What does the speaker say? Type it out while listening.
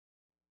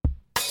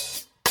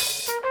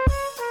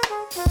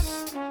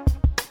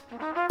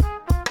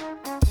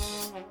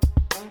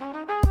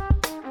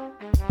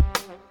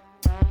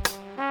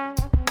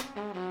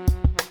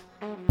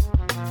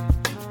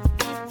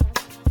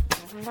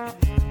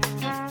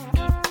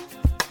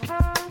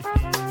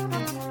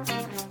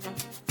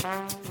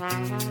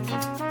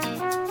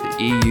The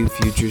EU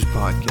Futures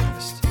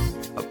Podcast,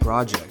 a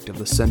project of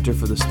the Center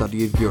for the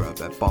Study of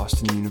Europe at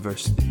Boston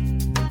University.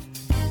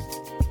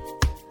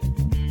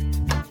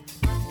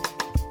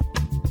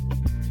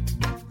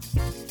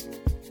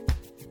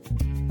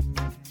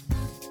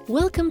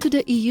 Welcome to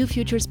the EU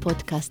Futures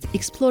Podcast,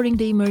 exploring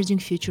the emerging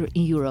future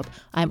in Europe.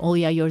 I'm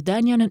Olya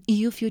Yordanyan, an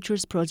EU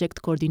Futures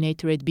Project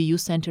Coordinator at BU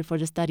Center for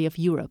the Study of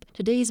Europe.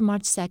 Today is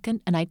March 2nd,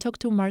 and I talked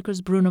to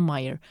Markus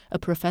Brunnermeier, a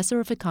professor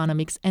of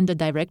economics and the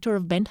director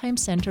of Bentheim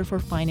Center for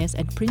Finance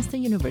at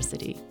Princeton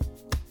University.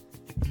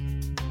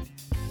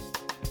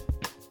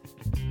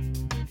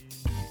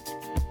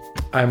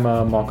 I'm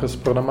Markus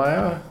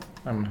Brunnermeier.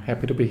 I'm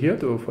happy to be here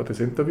for this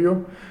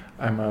interview.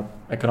 I'm an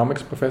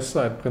economics professor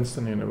at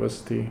Princeton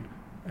University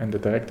and the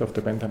director of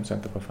the Bentheim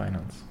Center for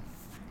Finance.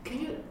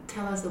 Can you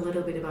tell us a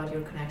little bit about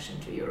your connection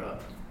to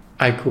Europe?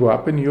 I grew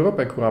up in Europe.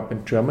 I grew up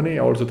in Germany.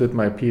 I also did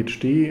my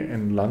PhD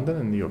in London,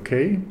 in the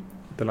UK,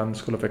 at the London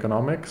School of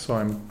Economics, so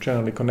I'm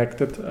generally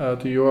connected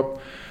to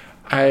Europe.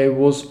 I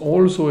was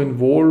also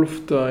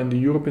involved in the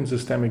European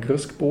Systemic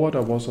Risk Board. I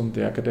was on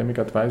the Academic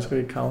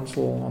Advisory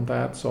Council on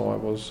that, so I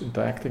was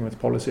interacting with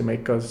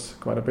policymakers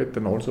quite a bit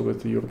and also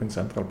with the European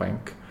Central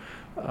Bank,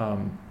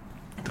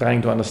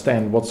 trying to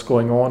understand what's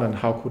going on and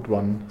how could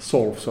one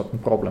solve certain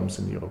problems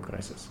in the Euro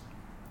crisis.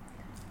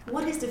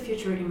 What is the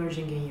future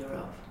emerging in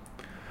Europe?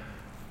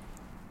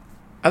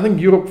 I think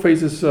Europe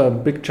faces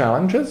big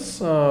challenges,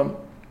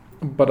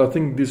 but I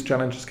think these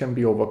challenges can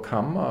be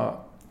overcome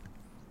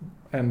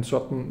and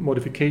certain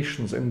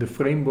modifications in the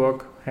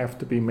framework have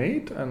to be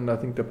made, and I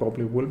think they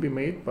probably will be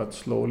made, but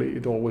slowly.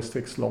 It always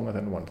takes longer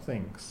than one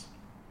thinks.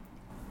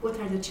 What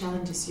are the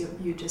challenges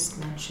you just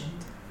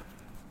mentioned?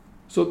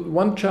 So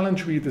one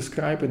challenge we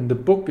describe in the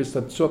book is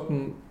that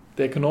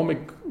the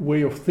economic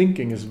way of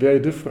thinking is very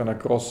different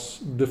across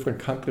different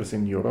countries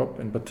in Europe,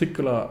 in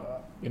particular,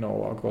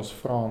 across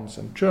France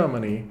and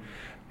Germany.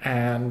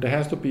 And there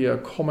has to be a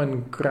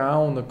common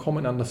ground, a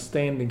common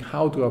understanding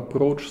how to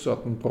approach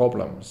certain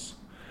problems.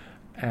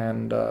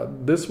 And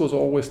this was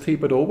always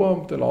tapered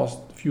over the last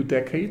few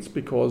decades,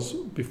 because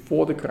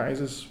before the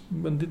crisis,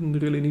 one didn't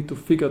really need to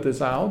figure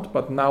this out.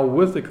 But now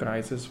with the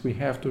crisis, we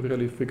have to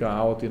really figure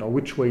out,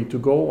 which way to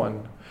go.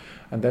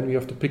 And then we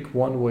have to pick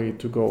one way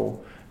to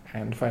go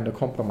and find a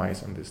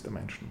compromise on these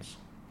dimensions.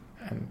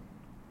 And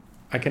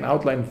I can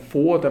outline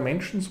 4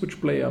 dimensions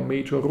which play a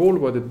major role,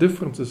 where the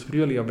differences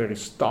really are very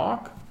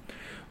stark.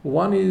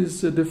 One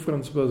is the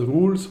difference with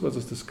rules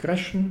versus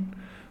discretion.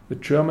 The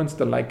Germans,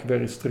 they like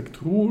very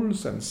strict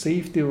rules and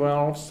safety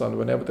valves, and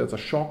whenever there's a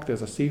shock,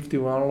 there's a safety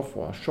valve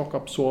or a shock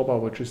absorber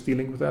which is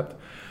dealing with that.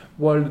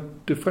 While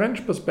the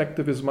French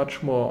perspective is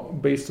much more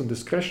based on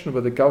discretion,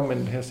 where the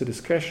government has the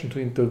discretion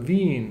to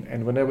intervene,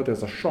 and whenever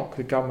there's a shock,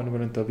 the government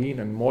will intervene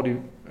and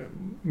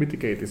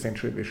mitigate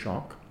essentially the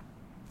shock.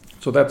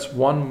 So that's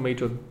one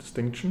major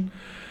distinction.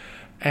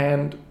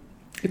 And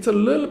it's a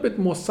little bit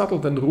more subtle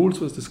than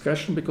rules with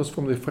discretion, because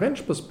from the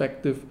French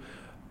perspective,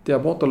 they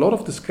want a lot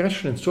of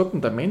discretion in certain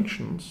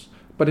dimensions,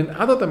 but in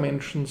other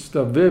dimensions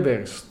they're very,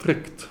 very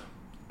strict.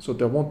 So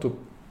they want to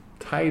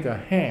tie their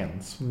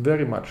hands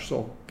very much.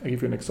 So I'll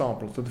give you an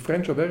example. So the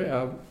French are very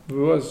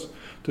averse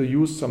to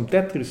use some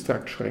debt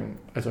restructuring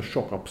as a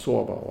shock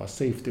absorber or a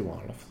safety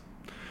valve.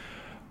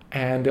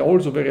 And they're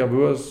also very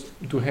averse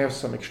to have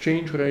some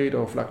exchange rate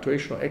or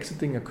fluctuation or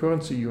exiting a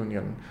currency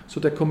union. So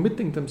they're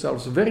committing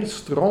themselves very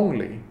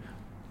strongly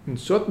in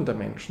certain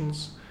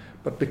dimensions.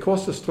 But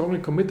because they're strongly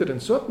committed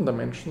in certain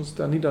dimensions,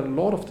 they need a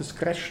lot of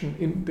discretion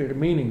in the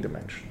remaining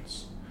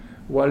dimensions.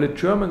 While the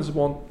Germans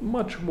want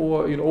much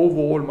more,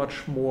 overall,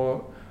 much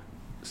more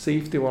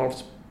safety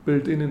valves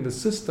built in the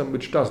system,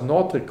 which does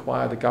not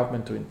require the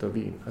government to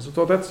intervene.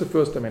 So that's the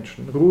first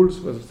dimension, rules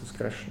versus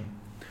discretion.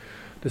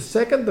 The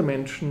second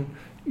dimension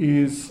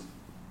is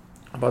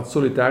about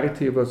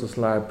solidarity versus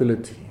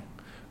liability.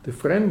 The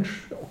French,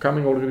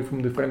 coming already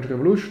from the French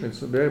Revolution, it's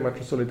very much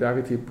a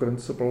solidarity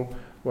principle,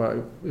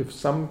 where if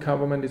some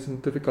government is in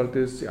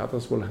difficulties, the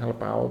others will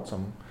help out,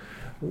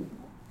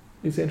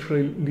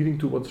 essentially leading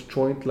towards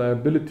joint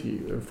liability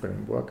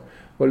framework.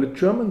 While the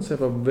Germans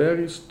have a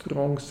very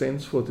strong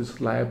sense for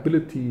this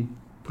liability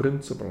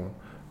principle,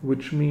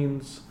 which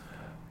means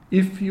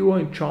if you are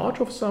in charge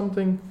of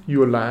something,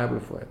 you are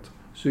liable for it.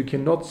 So you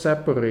cannot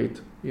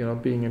separate,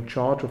 being in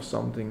charge of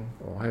something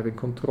or having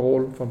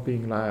control from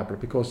being liable,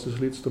 because this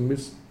leads to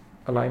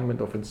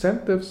misalignment of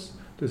incentives.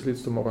 This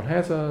leads to moral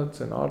hazards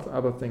and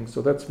other things.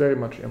 So that's very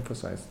much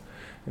emphasized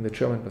in the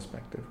German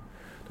perspective.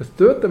 The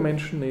third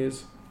dimension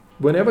is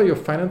whenever you're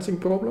financing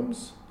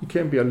problems, it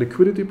can be a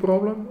liquidity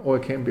problem or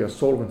it can be a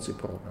solvency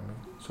problem.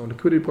 So a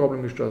liquidity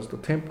problem is just a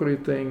temporary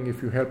thing.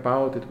 If you help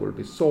out, it will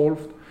be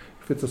solved.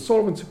 If it's a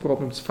solvency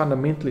problem, it's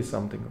fundamentally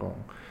something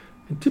wrong.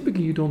 And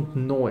typically you don't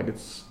know it.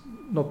 It's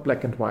not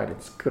black and white,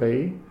 it's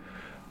gray.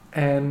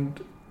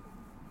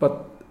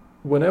 But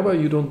whenever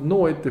you don't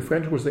know it, the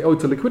French will say,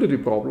 it's a liquidity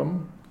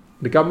problem.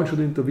 The government should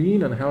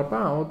intervene and help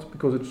out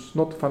because it's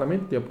not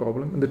fundamentally a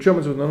problem. And the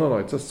Germans would, no,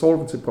 it's a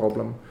solvency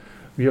problem.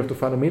 We have to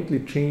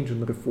fundamentally change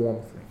and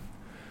reform things.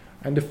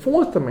 And the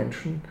fourth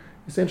dimension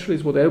essentially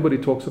is what everybody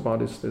talks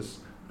about is this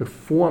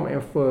reform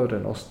effort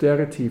and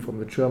austerity from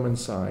the German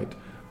side,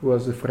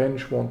 whereas the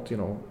French want,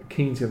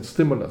 Keynesian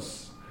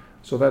stimulus.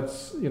 So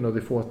that's,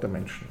 the fourth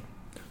dimension.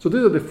 So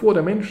these are the four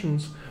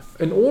dimensions,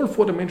 and all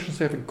four dimensions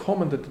have in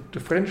common that the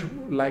French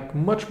like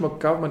much more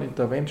government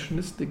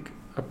interventionistic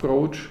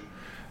approach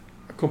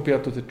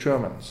compared to the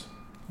Germans,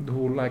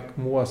 who like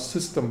more a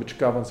system which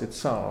governs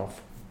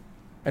itself.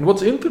 And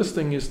what's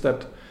interesting is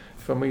that,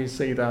 if I may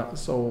say that,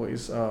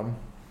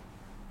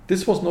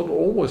 this was not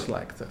always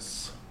like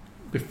this.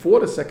 Before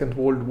the Second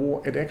World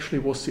War, it actually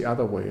was the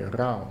other way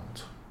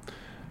around.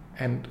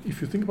 And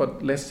if you think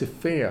about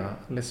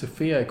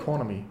laissez-faire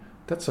economy,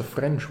 that's a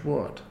French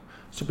word.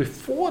 So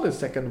before the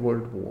Second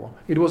World War,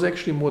 it was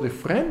actually more the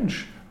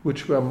French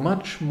which were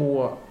much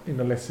more in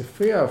a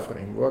laissez-faire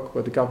framework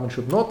where the government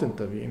should not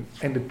intervene,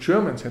 and the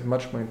Germans had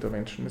much more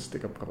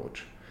interventionistic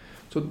approach.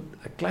 So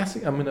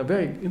a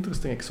very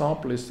interesting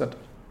example is that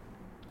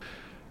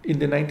in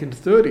the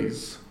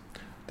 1930s,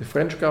 the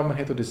French government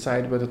had to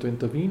decide whether to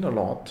intervene a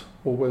lot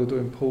or whether to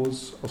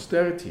impose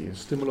austerity,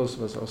 stimulus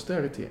versus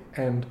austerity.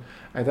 And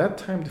at that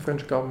time, the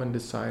French government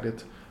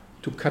decided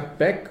to cut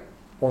back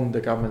on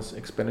the government's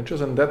expenditures.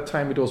 And at that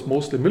time, it was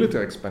mostly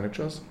military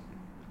expenditures.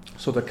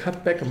 So they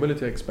cut back on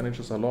military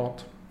expenditures a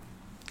lot.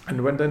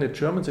 And when then the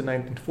Germans in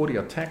 1940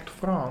 attacked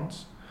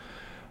France,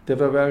 they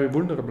were very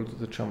vulnerable to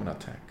the German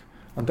attack.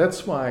 And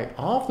that's why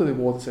after the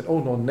war they said,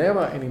 oh no,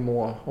 never any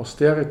more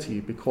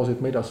austerity, because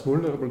it made us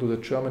vulnerable to the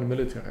German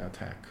military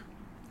attack.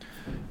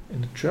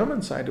 In the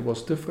German side it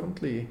was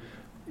differently.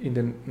 In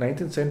the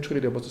 19th century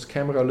there was this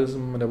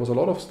cameralism and there was a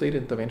lot of state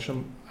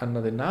intervention.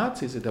 Under the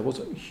Nazis there was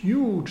a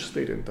huge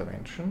state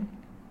intervention.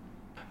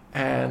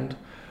 And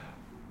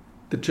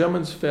the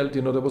Germans felt,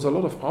 there was a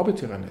lot of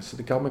arbitrariness.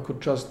 The government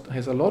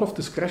has a lot of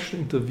discretion,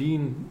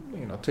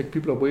 intervene, take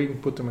people away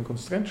and put them in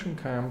concentration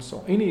camps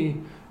or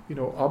any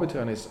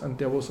arbitrariness, and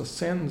there was a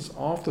sense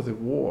after the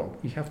war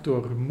we have to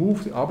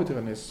remove the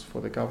arbitrariness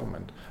for the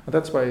government, and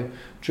that's why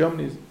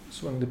Germany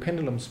swung the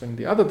pendulum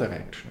the other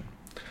direction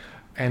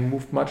and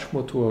moved much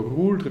more to a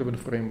rule-driven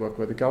framework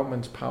where the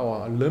government's power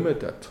are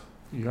limited.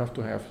 You have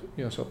to have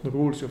certain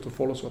rules, you have to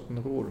follow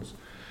certain rules.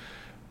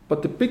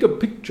 But the bigger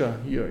picture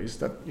here is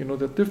that there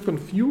are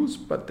different views,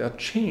 but there are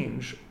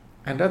change,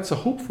 and that's a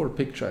hopeful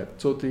picture.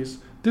 So these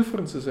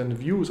differences in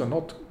views are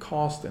not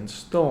cast in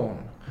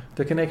stone.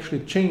 They can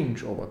actually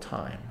change over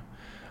time.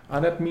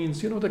 And that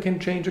means, they can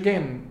change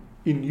again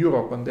in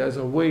Europe, and there's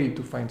a way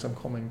to find some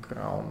common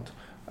ground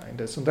in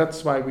this. And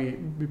that's why we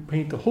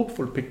paint a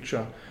hopeful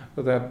picture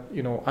that,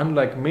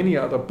 unlike many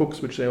other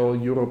books which say, oh,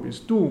 Europe is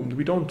doomed,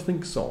 we don't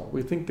think so.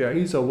 We think there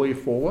is a way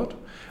forward,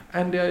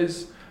 and there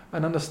is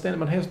an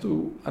understanding. One has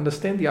to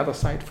understand the other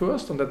side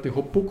first, and that the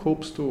book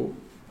hopes to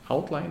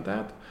outline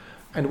that.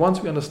 And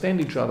once we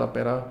understand each other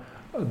better,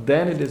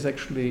 then it is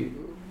actually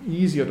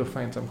easier to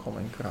find some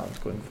common ground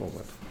going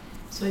forward.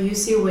 So you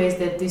see ways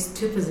that these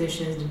two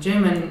positions, the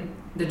German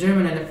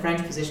and the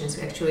French positions,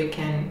 actually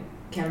can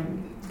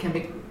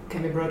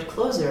be brought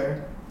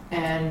closer,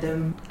 and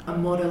a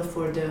model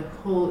for the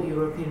whole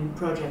European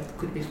project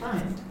could be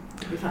found.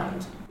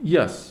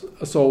 Yes,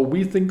 so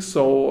we think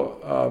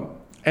so.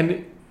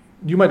 And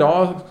you might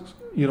ask,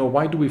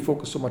 why do we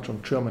focus so much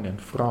on Germany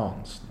and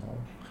France?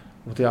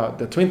 There are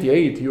the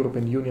 28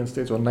 European Union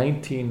states, or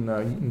 19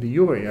 in the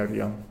Euro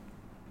area.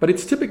 But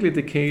it's typically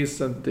the case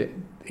that the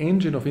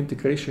engine of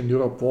integration in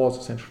Europe was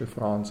essentially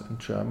France and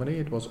Germany.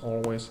 It was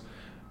always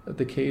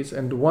the case.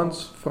 And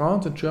once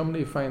France and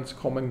Germany finds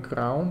common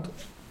ground,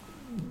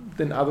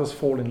 then others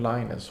fall in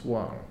line as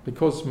well.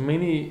 Because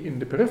many in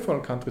the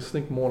peripheral countries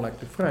think more like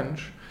the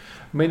French.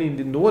 Many in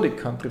the Nordic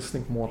countries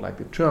think more like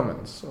the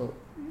Germans.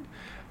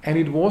 And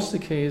it was the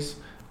case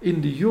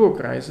in the Euro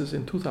crisis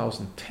in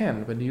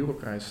 2010, when the Euro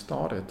crisis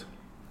started.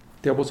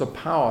 There was a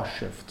power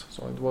shift.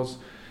 So it was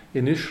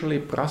initially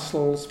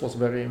Brussels was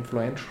very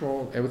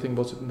influential. Everything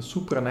was in a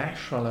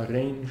supranational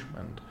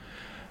arrangement.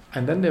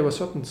 And then there were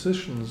certain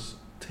decisions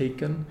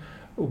taken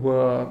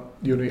where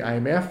the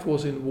IMF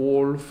was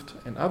involved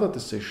and other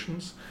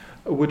decisions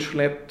which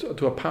led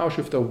to a power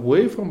shift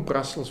away from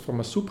Brussels, from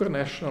a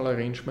supranational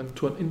arrangement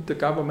to an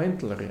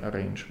intergovernmental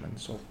arrangement.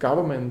 So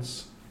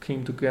governments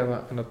came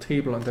together on a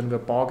table and then were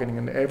bargaining,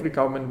 and every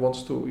government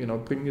wants to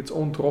bring its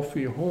own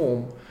trophy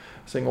home,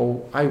 saying,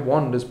 oh, I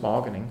won this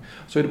bargaining.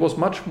 So it was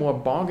much more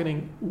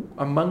bargaining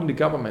among the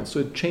governments. So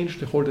it changed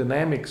the whole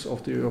dynamics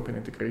of the European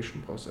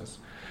integration process.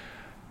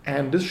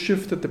 And this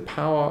shifted the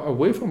power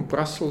away from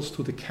Brussels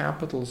to the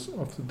capitals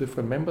of the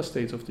different member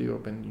states of the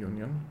European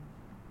Union.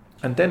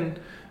 And then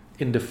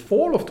in the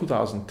fall of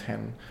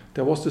 2010,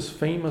 there was this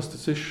famous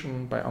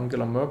decision by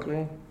Angela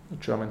Merkel, the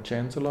German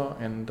Chancellor,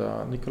 and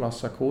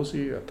Nicolas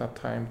Sarkozy, at that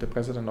time the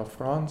President of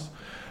France,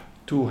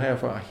 to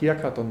have a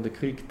haircut on the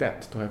Greek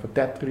debt, to have a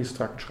debt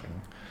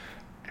restructuring.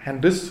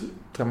 And this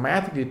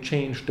dramatically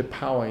changed the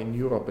power in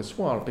Europe as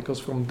well, because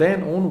from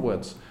then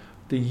onwards,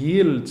 the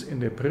yields in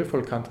the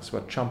peripheral countries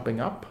were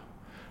jumping up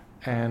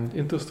and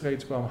interest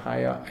rates were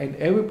higher, and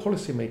every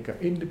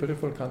policymaker in the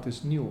peripheral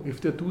countries knew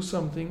if they do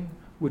something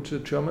which the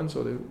Germans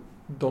or the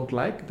don't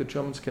like, the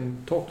Germans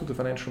can talk to the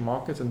financial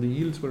markets and the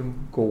yields will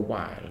go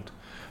wild.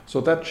 So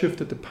that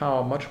shifted the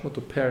power much more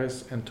to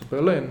Paris and to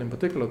Berlin, in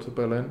particular to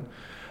Berlin.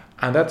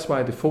 And that's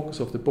why the focus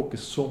of the book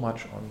is so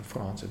much on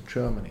France and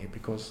Germany,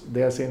 because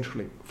they're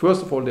essentially,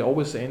 first of all, they're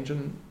always the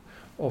engine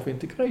of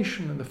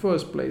integration in the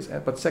first place,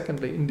 but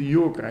secondly, in the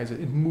Euro crisis,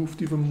 it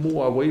moved even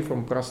more away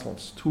from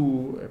Brussels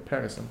to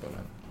Paris and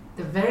Berlin.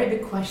 The very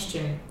big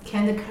question,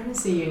 can the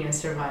currency union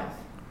survive?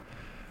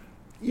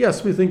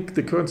 Yes, we think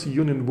the currency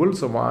union will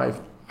survive.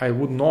 I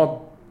would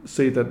not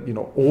say that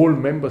all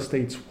member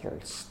states will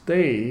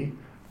stay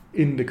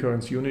in the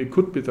currency union. It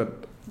could be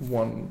that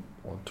one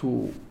or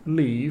two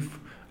leave.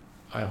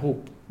 I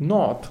hope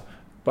not,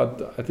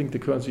 but I think the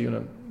currency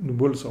union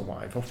will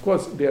survive. Of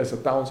course, there's a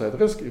downside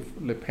risk if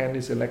Le Pen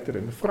is elected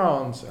in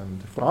France,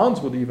 and France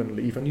would even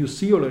leave. And you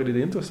see already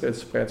the interest rate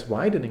spreads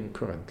widening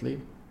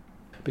currently,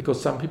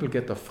 because some people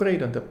get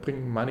afraid and they're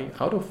bringing money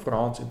out of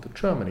France into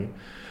Germany.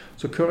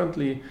 So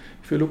currently,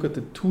 if you look at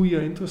the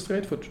 2-year interest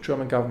rate for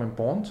German government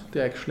bonds,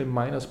 they're actually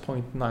minus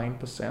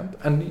 0.9%.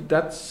 And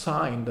that's a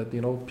sign that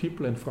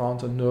people in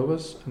France are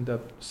nervous and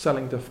they're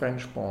selling the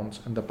French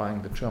bonds and they're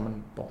buying the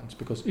German bonds.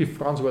 Because if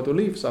France were to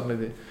leave,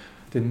 suddenly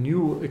the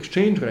new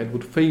exchange rate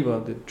would favor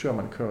the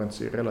German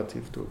currency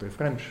relative to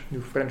the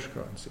new French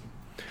currency.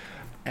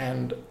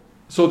 And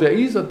so there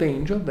is a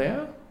danger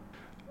there,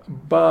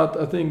 but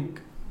I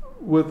think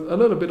with a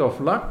little bit of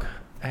luck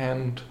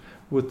and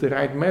with the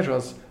right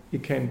measures,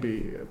 it can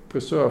be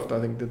preserved.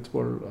 I think that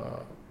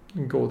will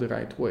go the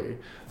right way.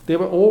 There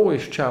were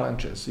always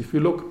challenges. If you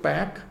look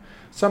back,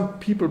 some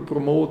people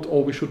promote,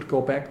 we should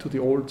go back to the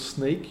old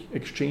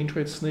exchange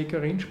rate snake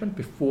arrangement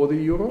before the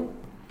euro.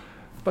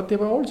 But there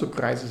were also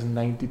crises in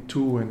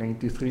 92 and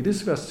 93.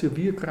 These were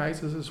severe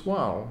crises as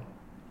well.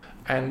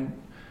 And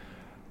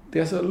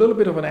there's a little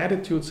bit of an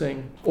attitude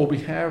saying, we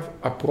have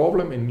a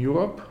problem in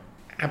Europe,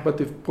 but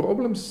the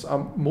problems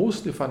are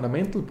mostly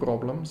fundamental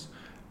problems.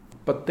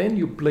 But then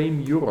you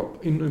blame Europe,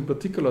 in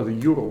particular the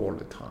euro, all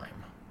the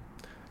time.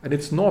 And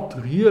it's not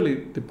really,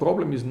 the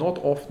problem is not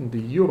often the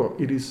euro,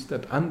 it is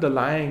that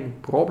underlying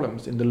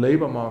problems in the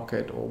labor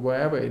market or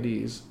wherever it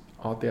is,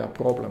 there are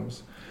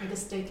problems. At the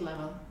state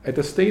level. At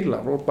the state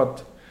level,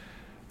 but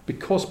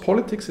because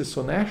politics is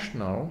so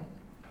national,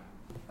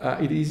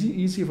 it is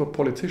easy for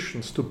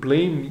politicians to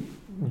blame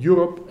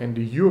Europe and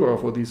the euro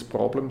for these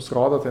problems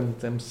rather than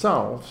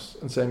themselves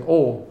and saying,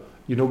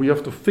 we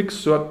have to fix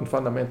certain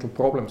fundamental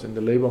problems in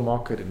the labor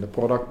market, in the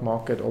product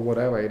market, or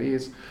whatever it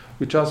is.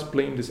 We just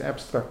blame this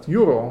abstract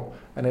euro,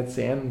 and at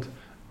the end,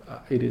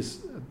 it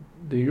is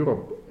the euro,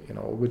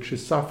 which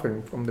is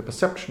suffering from the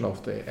perception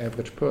of the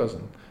average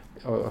person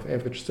or of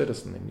average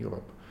citizen in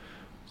Europe.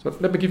 So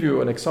let me give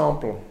you an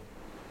example.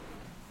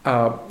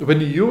 When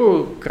the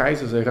euro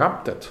crisis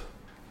erupted,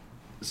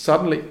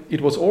 suddenly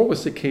it was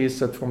always the case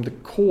that from the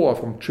core,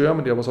 from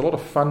Germany, there was a lot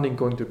of funding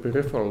going to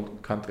peripheral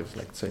countries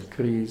like, say,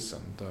 Greece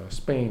and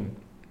Spain.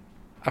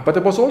 But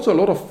there was also a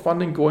lot of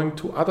funding going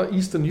to other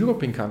Eastern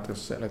European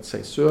countries, let's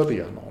say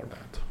Serbia and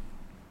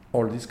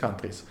all these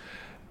countries.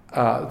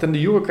 Then the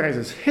euro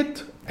crisis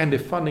hit and the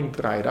funding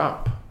dried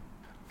up.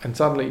 And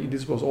suddenly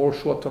this was all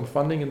short-term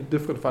funding and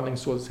different funding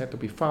sources had to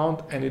be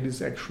found. And it is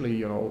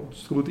actually,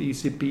 through the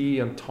ECB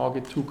and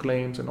Target 2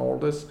 claims and all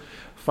this,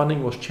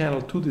 funding was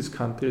channeled to these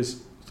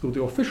countries through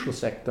the official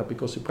sector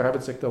because the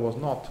private sector was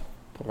not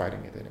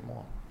providing it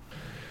anymore.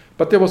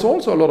 But there was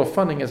also a lot of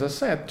funding, as I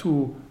said,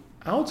 to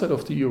outside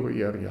of the euro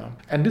area.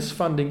 And this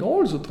funding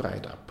also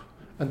dried up.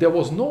 And there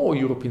was no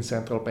European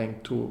Central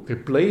Bank to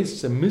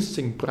replace the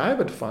missing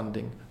private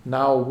funding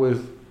now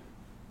with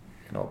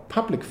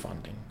public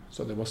funding.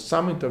 So there was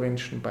some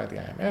intervention by the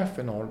IMF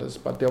and all this,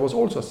 but there was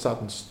also a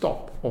sudden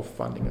stop of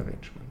funding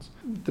arrangements.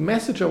 The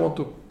message I want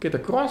to get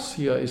across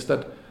here is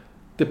that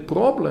the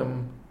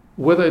problem,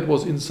 whether it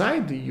was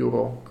inside the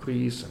euro,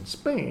 Greece and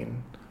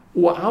Spain,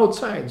 or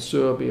outside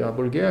Serbia,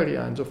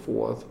 Bulgaria and so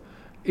forth,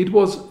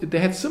 they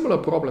had similar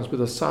problems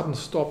with a sudden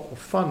stop of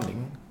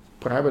funding,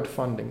 private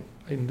funding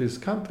in these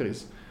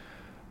countries.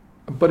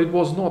 But it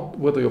was not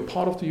whether you're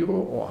part of the euro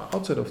or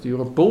outside of the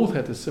euro, both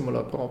had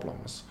similar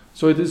problems.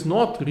 So it is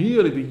not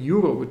really the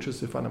euro which is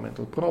the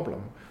fundamental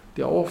problem.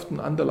 There are often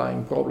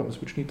underlying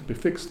problems which need to be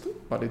fixed,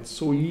 but it's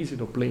so easy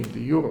to blame the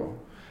euro.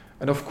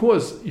 And of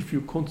course, if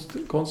you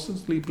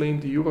constantly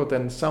blame the euro,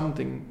 then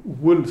something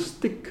will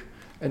stick,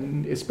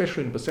 and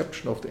especially in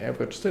perception of the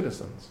average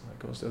citizens.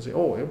 Because they say,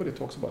 everybody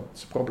talks about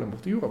this problem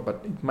of the euro,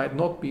 but it might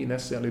not be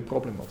necessarily a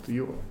problem of the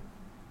euro.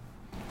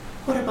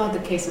 What about the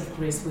case of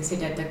Greece? We see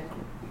that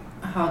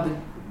how the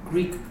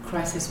Greek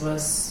crisis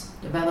was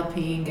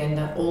developing and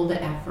all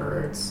the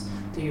efforts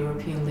the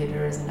European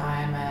leaders and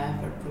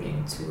IMF are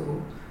putting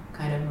to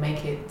kind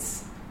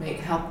of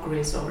help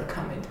Greece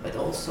overcome it, but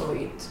also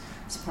it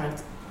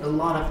sparked a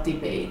lot of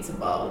debates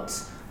about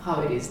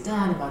how it is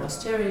done, about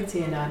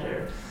austerity and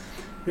other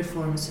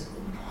reforms.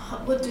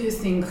 What do you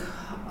think,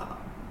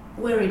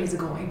 where it is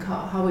going?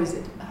 How is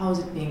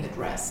it being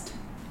addressed?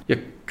 Yeah,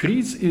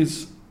 Greece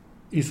is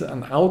is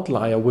an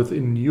outlier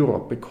within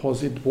Europe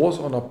because it was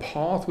on a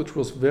path which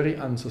was very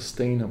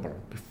unsustainable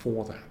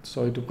before that.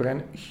 So it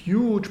ran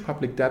huge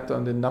public debt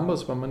and the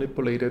numbers were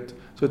manipulated.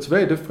 So it's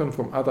very different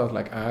from others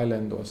like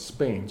Ireland or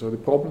Spain. So the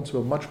problems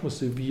were much more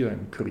severe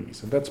in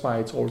Greece, and that's why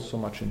it's also so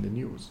much in the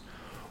news.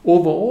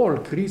 Overall,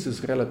 Greece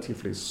is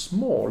relatively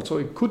small, so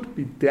it could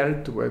be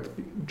dealt with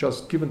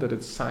just given that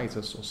its size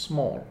is so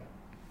small.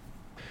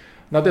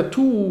 Now there are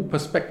two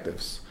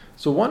perspectives.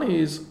 So one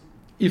is,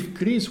 if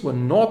Greece were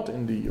not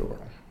in the euro,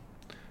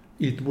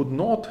 it would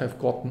not have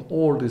gotten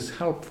all this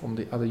help from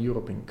the other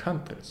European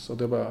countries. So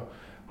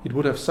it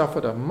would have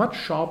suffered a much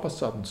sharper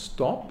sudden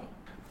stop,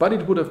 but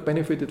it would have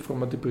benefited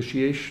from a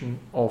depreciation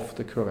of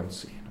the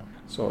currency.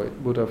 So it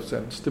would have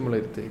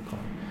stimulated the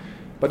economy.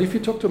 But if you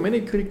talk to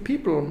many Greek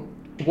people,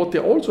 what they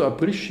also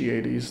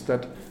appreciate is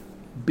that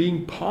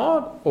being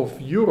part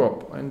of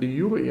Europe and the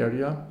euro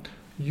area,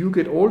 you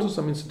get also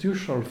some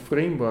institutional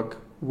framework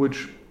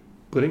which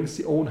brings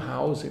the own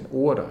house in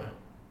order.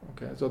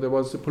 Okay, so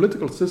the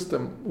political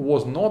system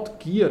was not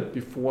geared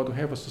before to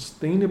have a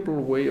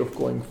sustainable way of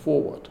going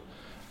forward.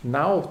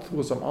 Now,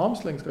 through some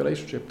arm's length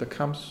relationship that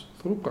comes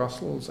through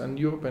Brussels and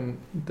European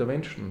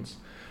interventions,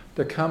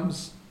 there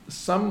comes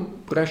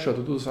some pressure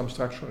to do some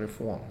structural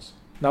reforms.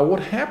 Now, what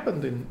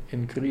happened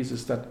in Greece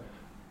is that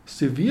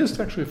severe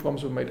structural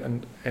reforms were made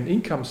and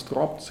incomes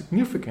dropped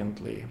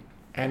significantly.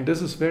 And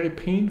this is very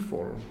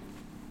painful.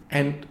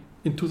 And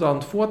in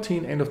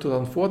 2014, end of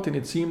 2014,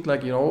 it seemed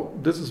like,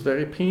 this is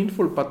very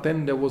painful, but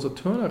then there was a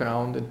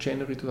turnaround in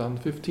January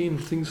 2015.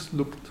 Things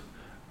looked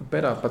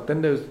better. But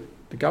then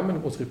the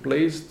government was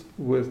replaced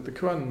with the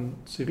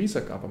current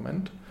Syriza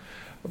government,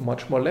 a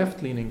much more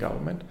left-leaning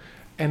government.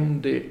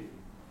 And the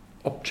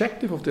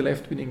objective of the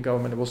left-leaning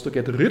government was to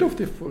get rid of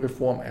the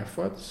reform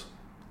efforts,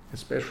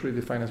 especially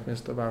the finance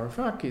minister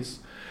Varoufakis,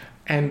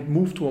 and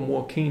move to a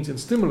more Keynesian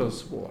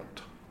stimulus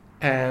world.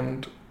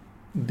 And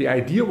the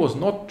idea was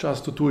not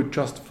just to do it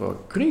just for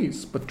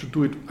Greece, but to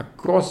do it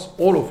across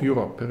all of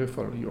Europe,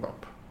 peripheral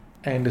Europe.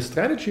 And the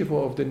strategy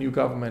of the new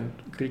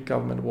government, Greek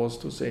government, was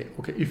to say,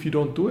 okay, if you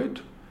don't do it,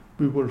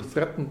 we will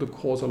threaten to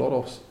cause a lot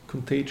of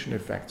contagion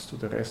effects to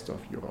the rest of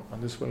Europe.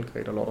 And this will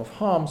create a lot of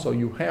harm, so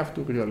you have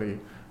to really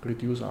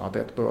reduce our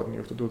debt burden, you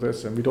have to do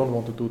this, and we don't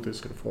want to do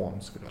these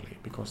reforms really,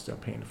 because they're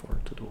painful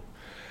to do.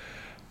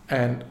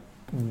 And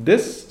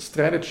this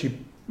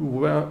strategy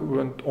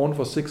went on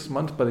for 6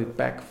 months, but it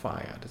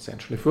backfired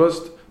essentially.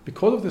 First,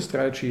 because of the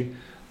strategy,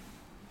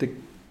 the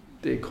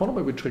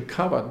economy which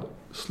recovered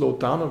slowed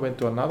down and went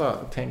to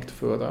another, tanked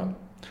further.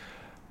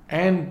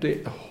 And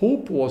the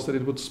hope was that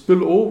it would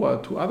spill over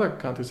to other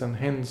countries and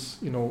hence,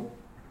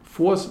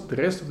 force the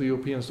rest of the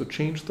Europeans to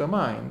change their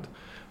mind.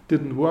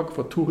 Didn't work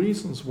for two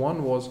reasons.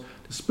 One was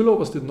the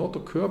spillovers did not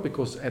occur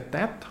because at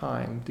that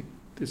time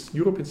this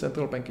European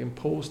Central Bank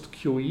imposed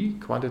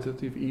QE,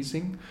 quantitative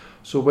easing.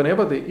 So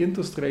whenever the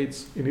interest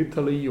rates in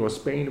Italy or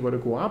Spain were to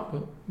go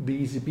up,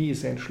 the ECB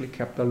essentially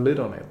kept a lid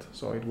on it.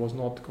 So it was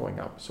not going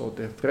up. So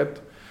the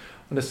threat.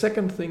 And the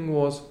second thing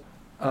was,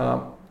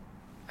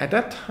 at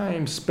that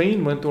time,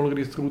 Spain went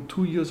already through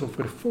 2 years of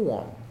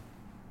reform.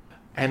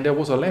 And there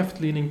was a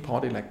left-leaning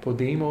party like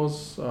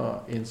Podemos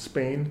in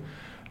Spain.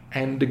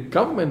 And the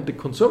government, the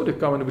conservative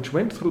government, which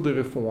went through the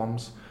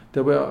reforms,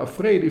 they were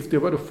afraid if they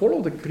were to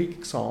follow the Greek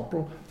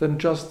example, then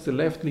just the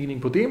left-leaning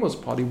Podemos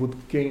party would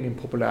gain in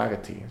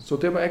popularity. So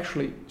they were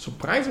actually,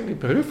 surprisingly,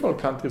 peripheral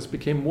countries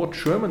became more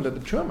German than the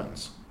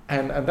Germans.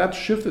 And that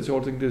shifted the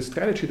whole thing. The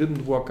strategy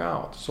didn't work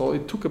out. So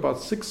it took about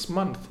 6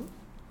 months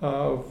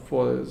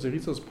for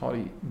Syriza's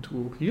party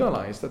to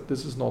realize that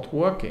this is not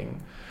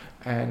working.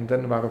 And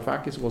then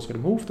Varoufakis was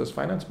removed as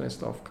finance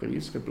minister of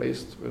Greece,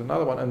 replaced with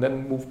another one, and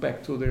then moved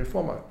back to the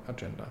reform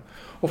agenda.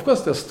 Of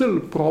course, there's still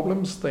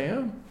problems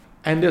there.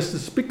 And there's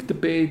this big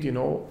debate,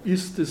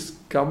 is this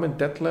government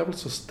debt level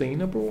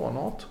sustainable or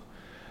not?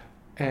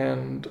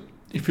 And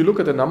if you look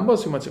at the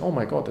numbers, you might say, oh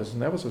my God, this is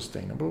never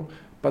sustainable.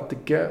 But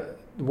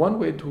one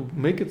way to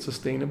make it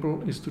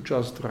sustainable is to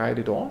just write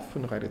it off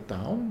and write it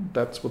down.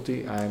 That's what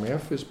the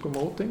IMF is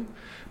promoting.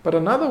 But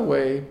another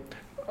way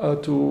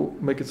to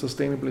make it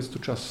sustainable is to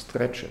just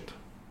stretch it.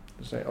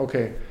 To say,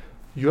 okay,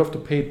 you have to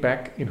pay it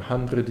back in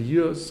 100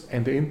 years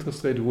and the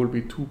interest rate will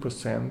be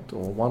 2%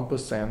 or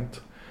 1%.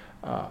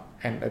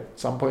 And at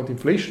some point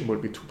inflation will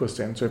be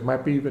 2%, so it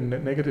might be even a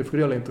negative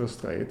real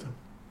interest rate.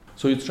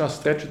 So you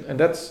just stretch it, and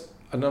that's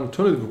an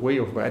alternative way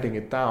of writing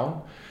it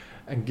down.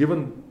 And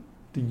given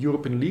the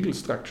European legal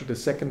structure, the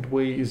second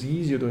way is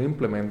easier to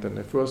implement than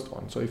the first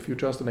one. So if you're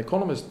just an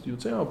economist,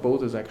 you'd say,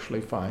 both is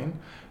actually fine.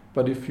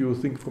 But if you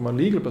think from a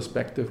legal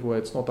perspective where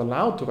it's not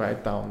allowed to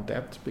write down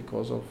debt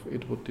because of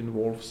it would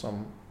involve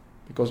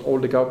because all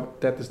the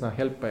debt is now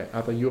held by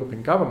other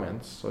European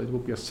governments, so it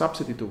would be a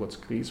subsidy towards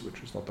Greece,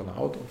 which is not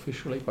allowed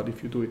officially. But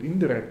if you do it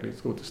indirectly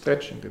through the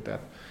stretching the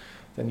debt,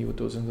 then you would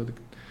do it.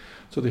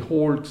 So the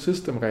whole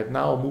system right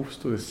now moves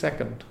to the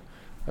second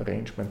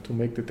arrangement to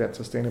make the debt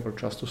sustainable,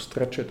 just to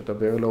stretch it at a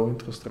very low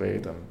interest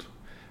rate. And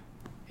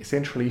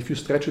essentially, if you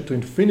stretch it to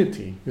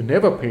infinity, you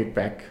never pay it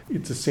back.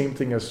 It's the same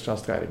thing as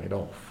just writing it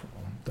off.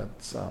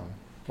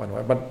 one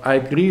way. But I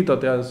agree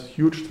that there's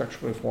huge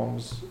structural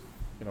reforms,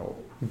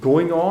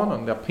 going on,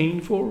 and they're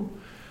painful.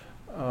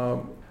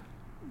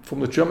 From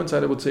the German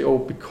side, I would say,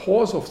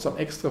 because of some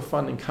extra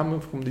funding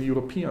coming from the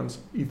Europeans,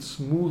 it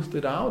smoothed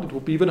it out. It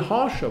would be even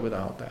harsher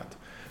without that.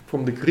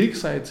 From the Greek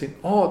side, saying,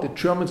 the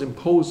Germans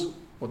impose,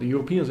 or the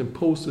Europeans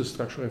impose the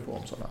structural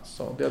reforms on us.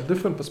 So there are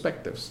different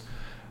perspectives.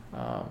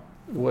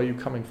 Where are you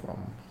coming from?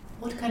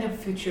 What kind of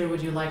future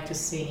would you like to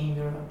see in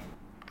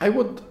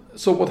Europe?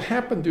 So what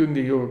happened during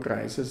the Euro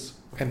crisis,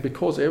 and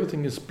because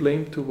everything is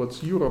blamed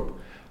towards Europe,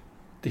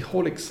 the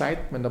whole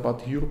excitement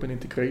about the European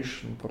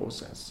integration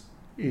process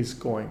is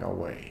going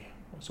away.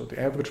 So the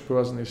average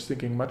person is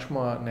thinking much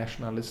more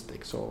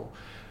nationalistic. So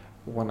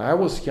when I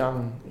was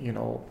young,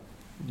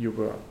 you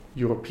were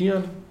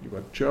European, you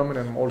were German,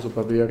 and also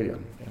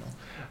Bavarian,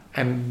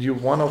 And you're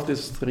one of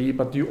these three,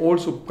 but you're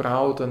also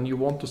proud and you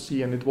want to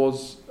see, and it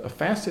was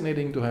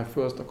fascinating to have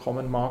first a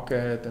common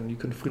market, and you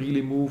can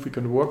freely move, you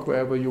can work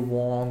wherever you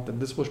want, and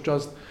this was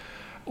just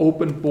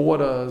open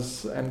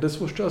borders, and this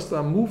was just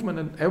a movement,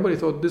 and everybody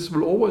thought this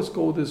will always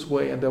go this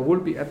way, and there will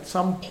be, at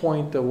some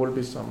point, there will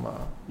be some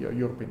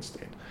European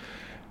state.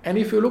 And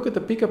if you look at the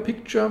bigger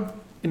picture,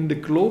 in the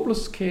global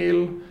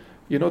scale,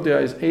 there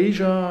is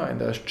Asia,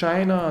 and there's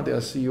China,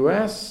 there's the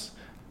US,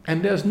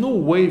 and there's no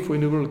way for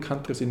individual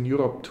countries in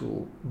Europe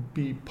to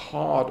be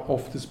part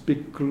of this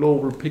big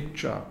global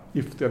picture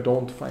if they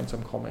don't find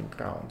some common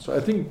ground. So I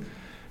think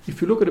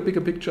if you look at the bigger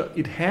picture,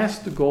 it has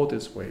to go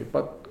this way.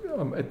 But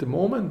at the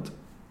moment,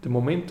 the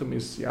momentum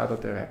is the other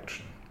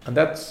direction. And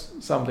that's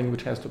something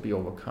which has to be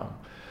overcome.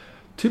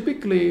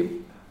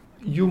 Typically,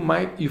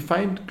 you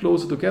find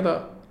closer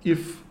together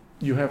if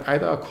you have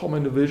either a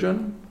common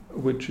vision,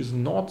 which is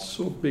not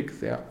so big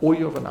there, or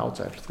you have an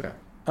outside threat.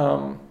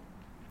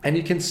 And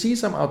you can see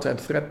some outside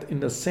threat in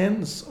the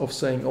sense of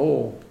saying,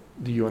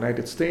 the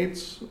United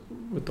States,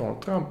 with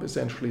Donald Trump,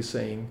 essentially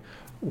saying,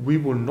 we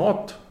will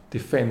not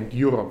defend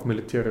Europe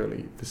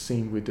militarily the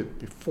same we did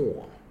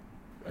before.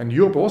 And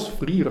Europe was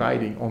free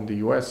riding on the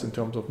US in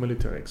terms of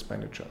military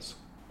expenditures.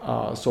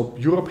 So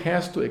Europe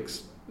has to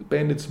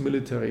expand its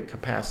military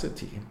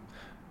capacity.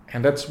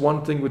 And that's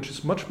one thing which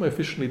is much more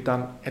efficiently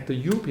done at the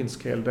European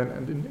scale than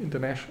at the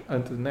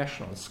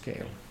international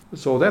scale.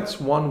 So that's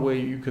one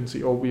way you can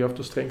see, we have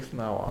to strengthen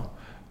our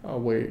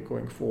way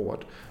going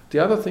forward. The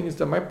other thing is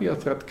there might be a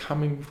threat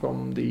coming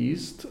from the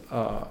East.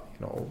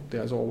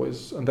 There's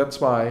always, and that's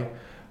why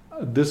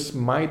this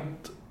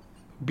might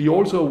be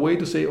also a way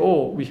to say,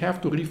 we have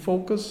to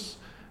refocus.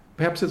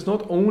 Perhaps it's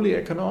not only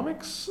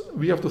economics.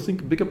 We have to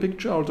think bigger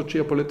picture, also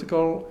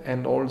geopolitical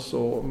and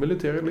also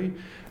militarily.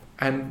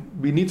 And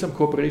we need some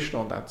cooperation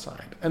on that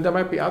side. And there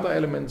might be other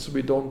elements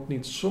we don't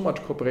need so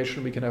much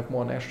cooperation. We can have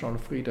more national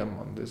freedom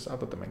on these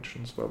other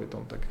dimensions where we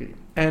don't agree.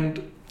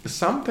 And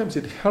sometimes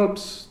it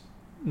helps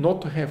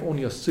not to have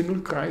only a single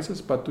crisis,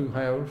 but to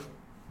have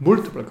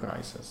multiple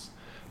crises,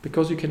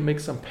 because you can make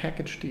some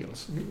package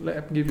deals.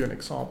 Let me give you an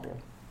example.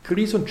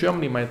 Greece and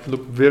Germany might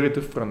look very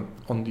different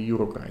on the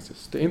Euro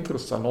crisis. The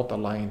interests are not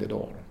aligned at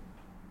all.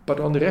 But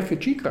on the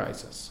refugee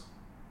crisis,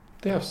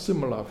 they have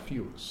similar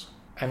views.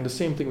 And the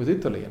same thing with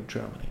Italy and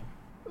Germany.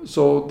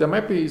 So they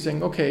might be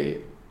saying,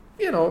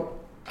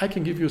 I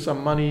can give you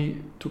some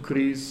money to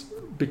Greece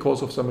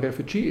because of some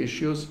refugee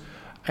issues.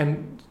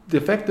 And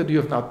the fact that you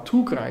have now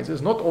two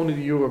crises, not only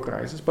the Euro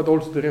crisis, but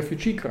also the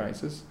refugee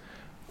crisis,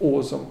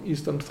 or some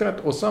Eastern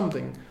threat or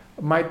something,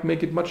 might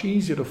make it much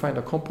easier to find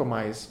a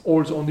compromise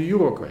also on the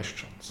Euro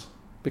questions.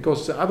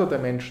 Because the other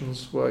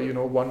dimensions where,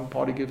 one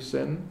party gives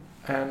in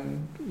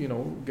and,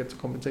 gets a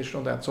compensation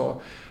on that.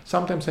 So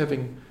sometimes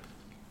having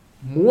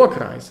more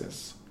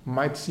crisis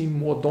might seem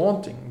more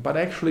daunting, but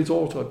actually it's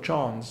also a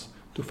chance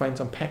to find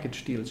some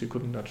package deals you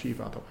couldn't achieve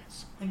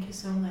otherwise. Thank you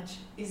so much.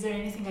 Is there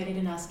anything I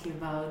didn't ask you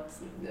about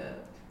the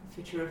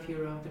future of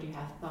Europe? Do you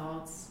have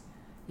thoughts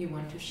you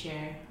want to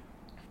share?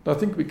 I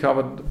think we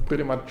covered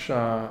pretty much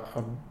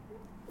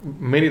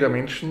many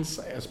dimensions,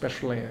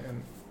 especially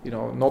in,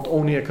 not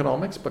only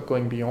economics, but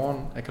going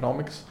beyond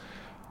economics.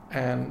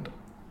 And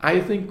I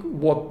think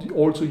what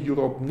also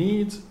Europe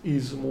needs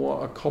is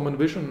more a common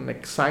vision and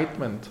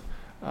excitement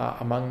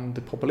among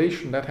the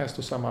population. That has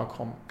to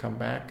somehow come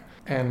back.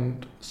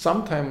 And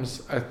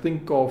sometimes I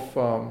think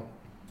of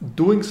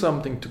doing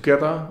something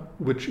together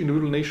which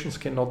individual nations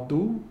cannot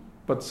do,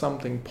 but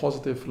something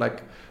positive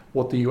like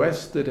what the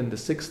US did in the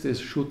 60s,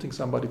 shooting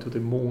somebody to the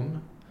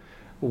moon,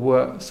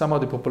 where somehow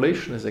the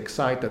population is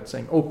excited,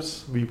 saying,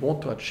 oops, we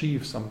want to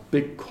achieve some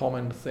big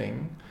common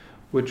thing,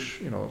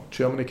 which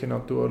Germany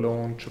cannot do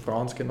alone,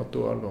 France cannot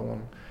do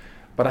alone.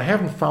 But I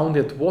haven't found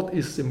yet what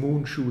is the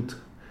moon shoot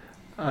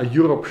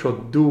Europe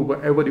should do, where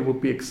everybody would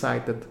be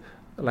excited,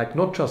 like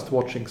not just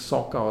watching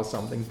soccer or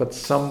something, but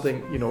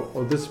something,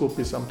 or this would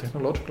be some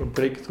technological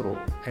breakthrough,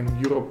 and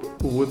Europe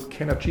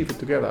can achieve it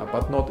together,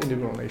 but not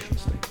individual nation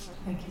states.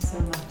 Thank you so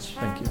much.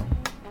 Thank you.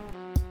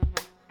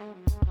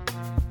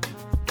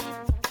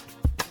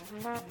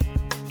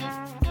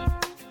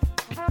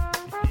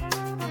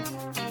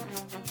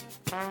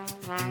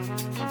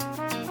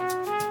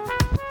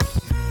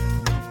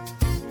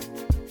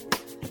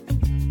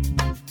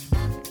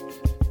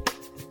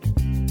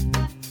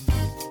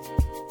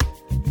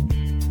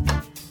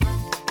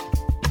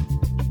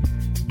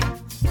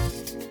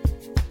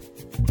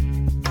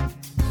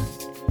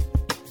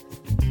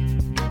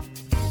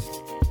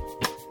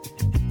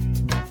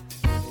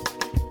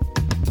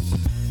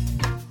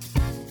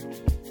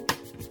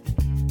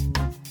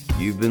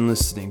 You've been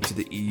listening to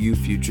the EU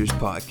Futures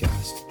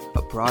Podcast,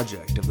 a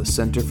project of the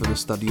Center for the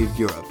Study of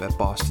Europe at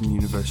Boston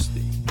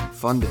University,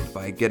 funded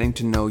by a Getting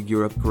to Know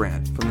Europe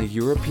grant from the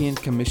European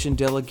Commission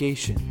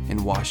delegation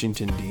in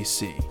Washington,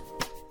 D.C.